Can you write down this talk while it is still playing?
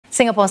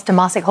Singapore's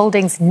Temasek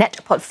Holdings'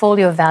 net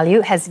portfolio value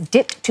has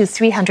dipped to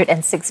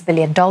 $306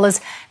 billion,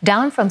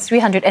 down from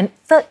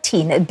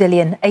 $313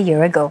 billion a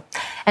year ago.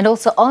 And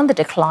also on the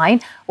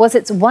decline was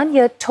its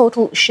one-year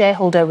total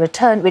shareholder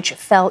return, which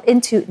fell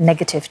into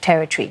negative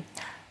territory.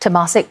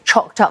 Temasek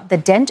chalked up the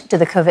dent to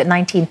the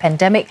COVID-19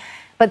 pandemic,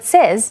 but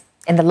says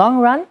in the long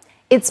run,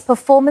 its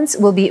performance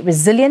will be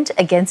resilient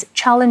against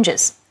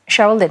challenges.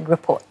 Cheryl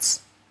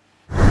reports.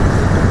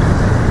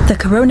 The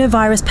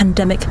coronavirus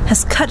pandemic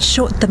has cut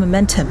short the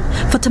momentum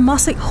for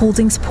Temasek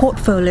Holdings'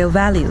 portfolio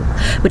value,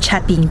 which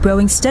had been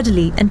growing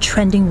steadily and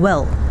trending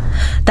well.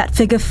 That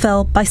figure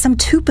fell by some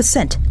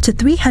 2% to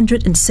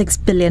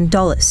 $306 billion.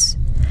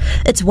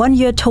 Its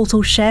one-year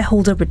total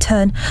shareholder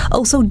return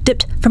also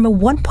dipped from a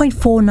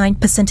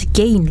 1.49%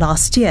 gain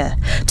last year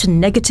to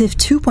negative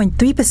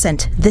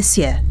 2.3% this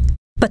year.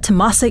 But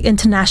Temasek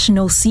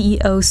International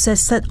CEO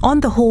says that on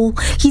the whole,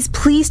 he's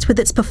pleased with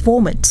its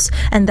performance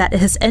and that it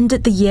has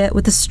ended the year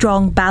with a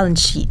strong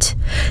balance sheet.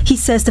 He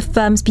says the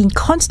firm's been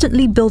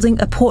constantly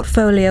building a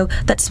portfolio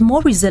that's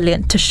more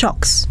resilient to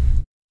shocks.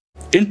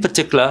 In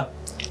particular,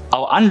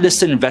 our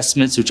unlisted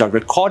investments, which are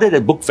recorded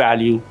at book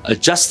value,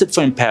 adjusted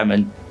for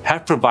impairment,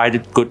 have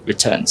provided good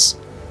returns.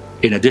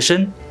 In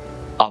addition,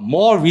 our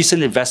more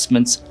recent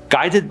investments,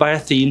 guided by our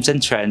themes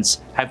and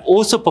trends, have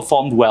also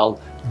performed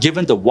well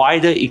given the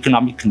wider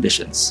economic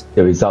conditions.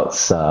 The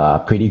results are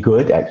pretty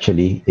good,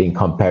 actually, in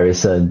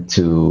comparison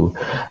to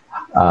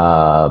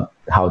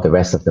how the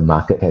rest of the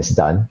market has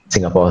done.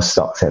 Singapore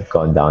stocks have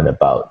gone down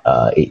about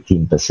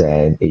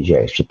 18%,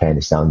 Asia ex-Japan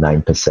is down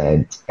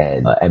 9%,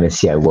 and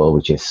MSCI World,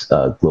 which is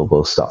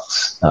global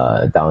stocks,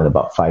 down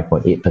about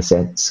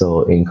 5.8%.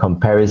 So in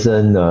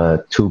comparison,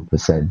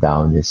 2%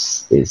 down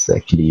is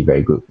actually a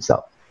very good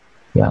result.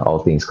 Yeah, all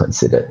things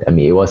considered. I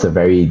mean, it was a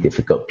very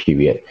difficult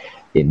period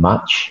in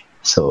March.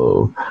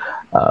 So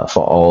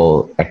for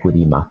all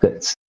equity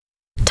markets.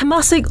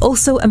 Temasek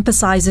also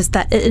emphasizes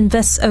that it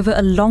invests over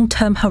a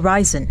long-term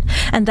horizon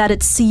and that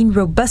it's seen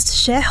robust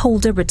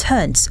shareholder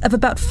returns of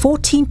about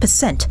 14%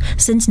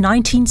 since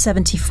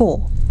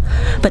 1974.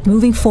 But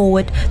moving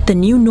forward, the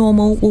new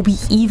normal will be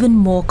even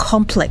more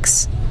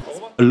complex.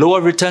 A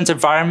lower returns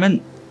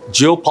environment,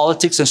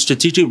 geopolitics and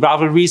strategic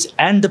rivalries,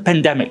 and the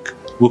pandemic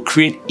will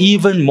create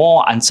even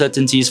more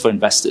uncertainties for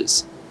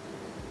investors.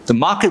 The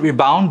market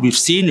rebound we've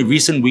seen in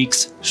recent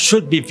weeks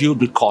should be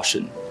viewed with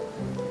caution,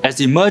 as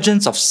the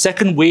emergence of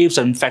second waves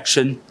of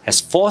infection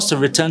has forced a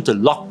return to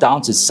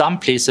lockdowns in some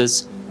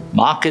places.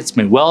 Markets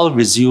may well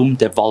resume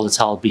their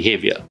volatile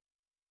behavior.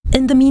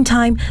 In the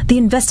meantime, the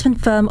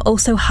investment firm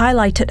also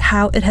highlighted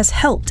how it has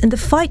helped in the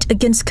fight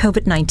against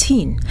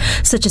COVID-19,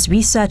 such as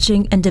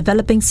researching and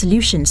developing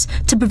solutions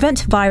to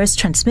prevent virus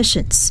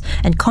transmissions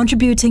and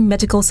contributing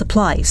medical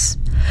supplies.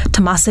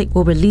 Temasek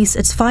will release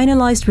its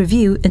finalized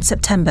review in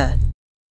September.